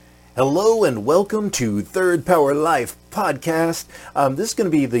Hello and welcome to Third Power Life podcast. This is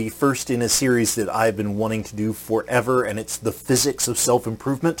going to be the first in a series that I've been wanting to do forever, and it's the physics of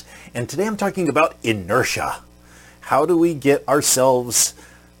self-improvement. And today I'm talking about inertia. How do we get ourselves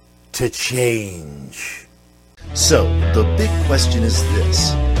to change? So, the big question is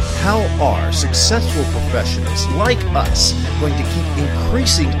this. How are successful professionals like us going to keep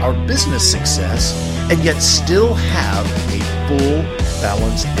increasing our business success and yet still have a full,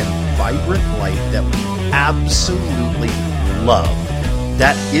 balanced, and vibrant life that we absolutely love?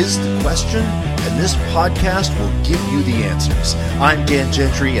 That is the question, and this podcast will give you the answers. I'm Dan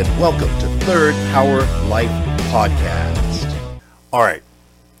Gentry, and welcome to Third Power Life Podcast. All right.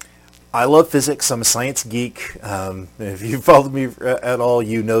 I love physics. I'm a science geek. If you follow me at all,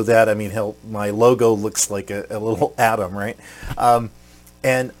 you know that. I mean, hell, my logo looks like a little atom, right?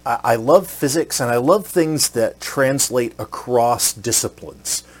 And I love physics, and I love things that translate across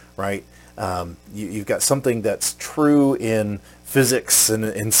disciplines, right? You've got something that's true in physics and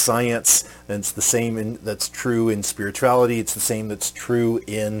in science, and it's the same that's true in spirituality. It's the same that's true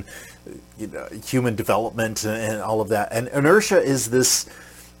in human development and all of that. And inertia is this.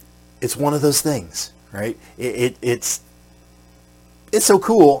 It's one of those things, right? It's so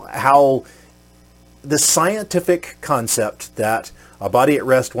cool how the scientific concept that a body at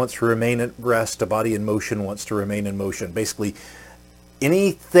rest wants to remain at rest, a body in motion wants to remain in motion. Basically,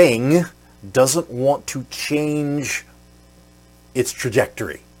 anything doesn't want to change its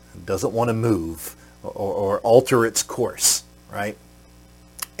trajectory, doesn't want to move or alter its course, right?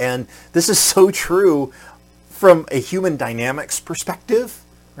 And this is so true from a human dynamics perspective.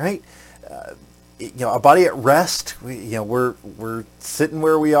 Right, a body at rest. We're sitting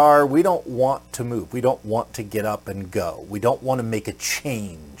where we are. We don't want to move. We don't want to get up and go. We don't want to make a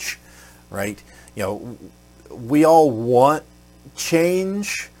change, right? We all want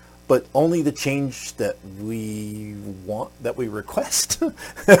change, but only the change that we want, that we request,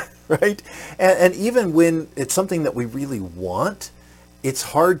 right? And even when it's something that we really want, it's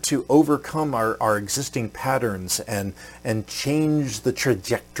hard to overcome our existing patterns and change the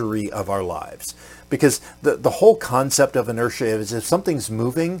trajectory of our lives. Because the whole concept of inertia is if something's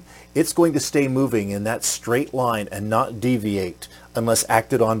moving, it's going to stay moving in that straight line and not deviate unless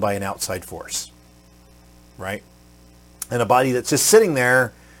acted on by an outside force, right? And a body that's just sitting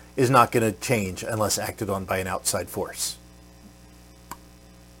there is not going to change unless acted on by an outside force,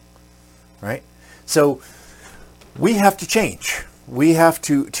 right? So we have to change. We have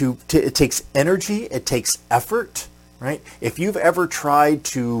to it takes energy, it takes effort, right? If you've ever tried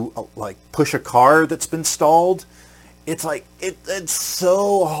to push a car that's been stalled, it's it's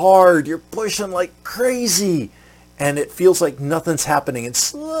so hard. You're pushing like crazy and it feels like nothing's happening. And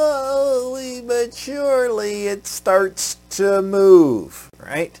slowly but surely it starts to move,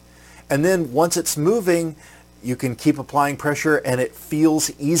 right? And then once it's moving, you can keep applying pressure and it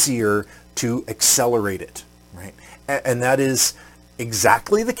feels easier to accelerate it, right? And that is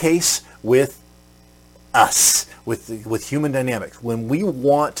exactly the case with us, with human dynamics. When we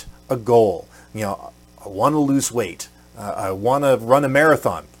want a goal, I want to lose weight. I want to run a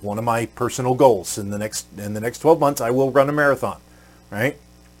marathon. One of my personal goals in the next 12 months, I will run a marathon, right?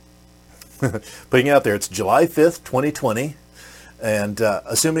 Putting it out there. It's July 5th, 2020, and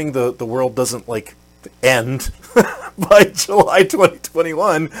assuming the world doesn't end by July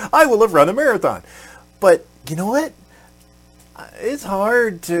 2021, I will have run a marathon. But you know what? It's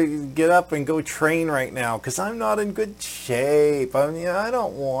hard to get up and go train right now because I'm not in good shape. There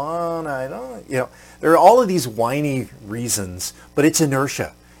are all of these whiny reasons, but it's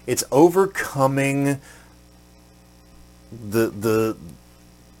inertia. It's overcoming the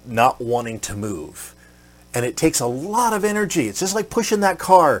not wanting to move. And it takes a lot of energy. It's just like pushing that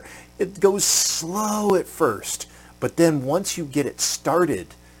car. It goes slow at first, but then once you get it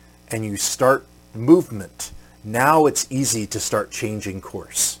started and you start movement, now it's easy to start changing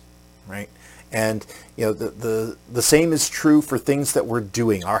course, right? And the same is true for things that we're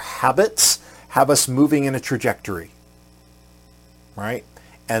doing. Our habits have us moving in a trajectory, right?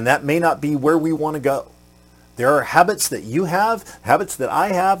 And that may not be where we want to go. There are habits that you have, habits that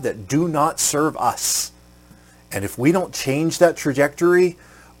I have that do not serve us. And if we don't change that trajectory,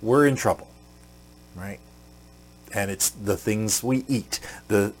 we're in trouble, right? And it's the things we eat,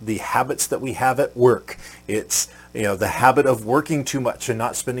 the habits that we have at work. It's the habit of working too much and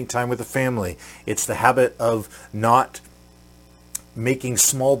not spending time with the family. It's the habit of not making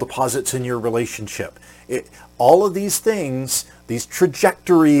small deposits in your relationship. All of these things, these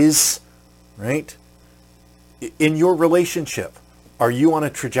trajectories, right, in your relationship, are you on a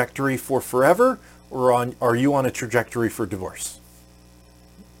trajectory for forever or are you on a trajectory for divorce?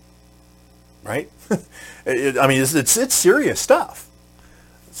 right? It's serious stuff.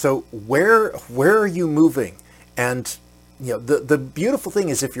 So where are you moving? And the beautiful thing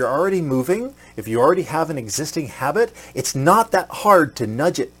is, if you're already moving, if you already have an existing habit, it's not that hard to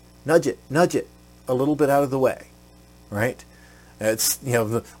nudge it a little bit out of the way, right? It's,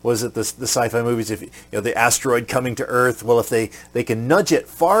 was it the sci-fi movies? If the asteroid coming to Earth, well, if they can nudge it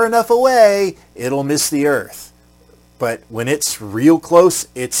far enough away, it'll miss the Earth. But when it's real close,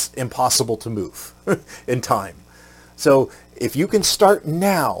 it's impossible to move in time. So if you can start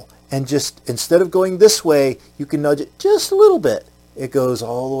now and just, instead of going this way, you can nudge it just a little bit, it goes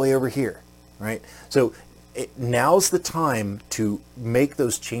all the way over here, right? So now's the time to make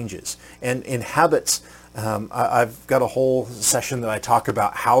those changes. And in habits, I've got a whole session that I talk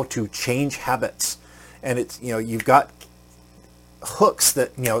about how to change habits. And it's, you've got hooks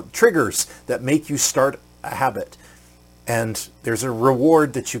that, triggers that make you start a habit. And there's a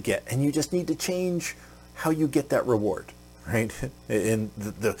reward that you get, and you just need to change how you get that reward, right? In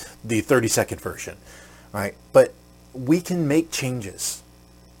the 30-second version, right? But we can make changes,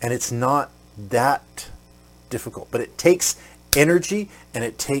 and it's not that difficult, but it takes energy and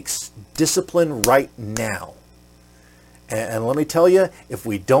it takes discipline right now. And let me tell you, if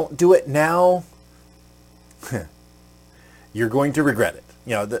we don't do it now, you're going to regret it.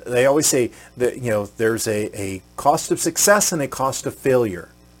 They always say that, there's a cost of success and a cost of failure,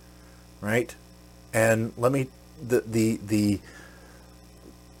 right? And the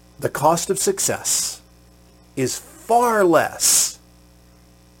cost of success is far less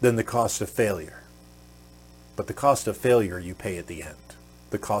than the cost of failure. But the cost of failure you pay at the end.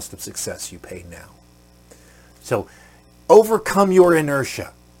 The cost of success you pay now. So overcome your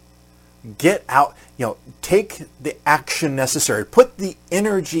inertia. Get out, take the action necessary. Put the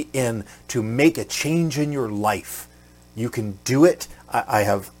energy in to make a change in your life. You can do it. I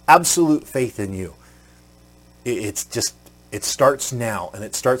have absolute faith in you. It starts now, and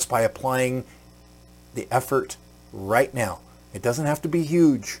it starts by applying the effort right now. It doesn't have to be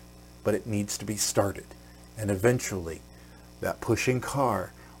huge, but it needs to be started. And eventually, that pushing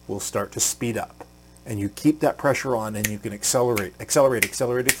car will start to speed up. And you keep that pressure on, and you can accelerate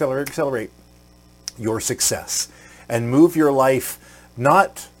your success. And move your life,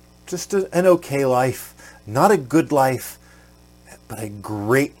 not just an okay life, not a good life, but a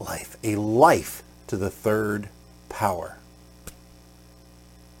great life, a life to the third power.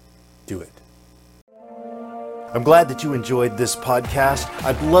 Do it. I'm glad that you enjoyed this podcast.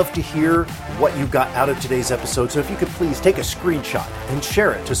 I'd love to hear what you got out of today's episode. So if you could please take a screenshot and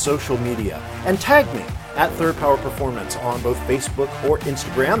share it to social media and tag me at Third Power Performance on both Facebook or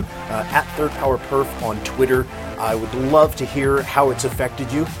Instagram, at Third Power Perf on Twitter. I would love to hear how it's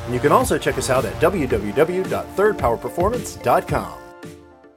affected you. And you can also check us out at www.thirdpowerperformance.com.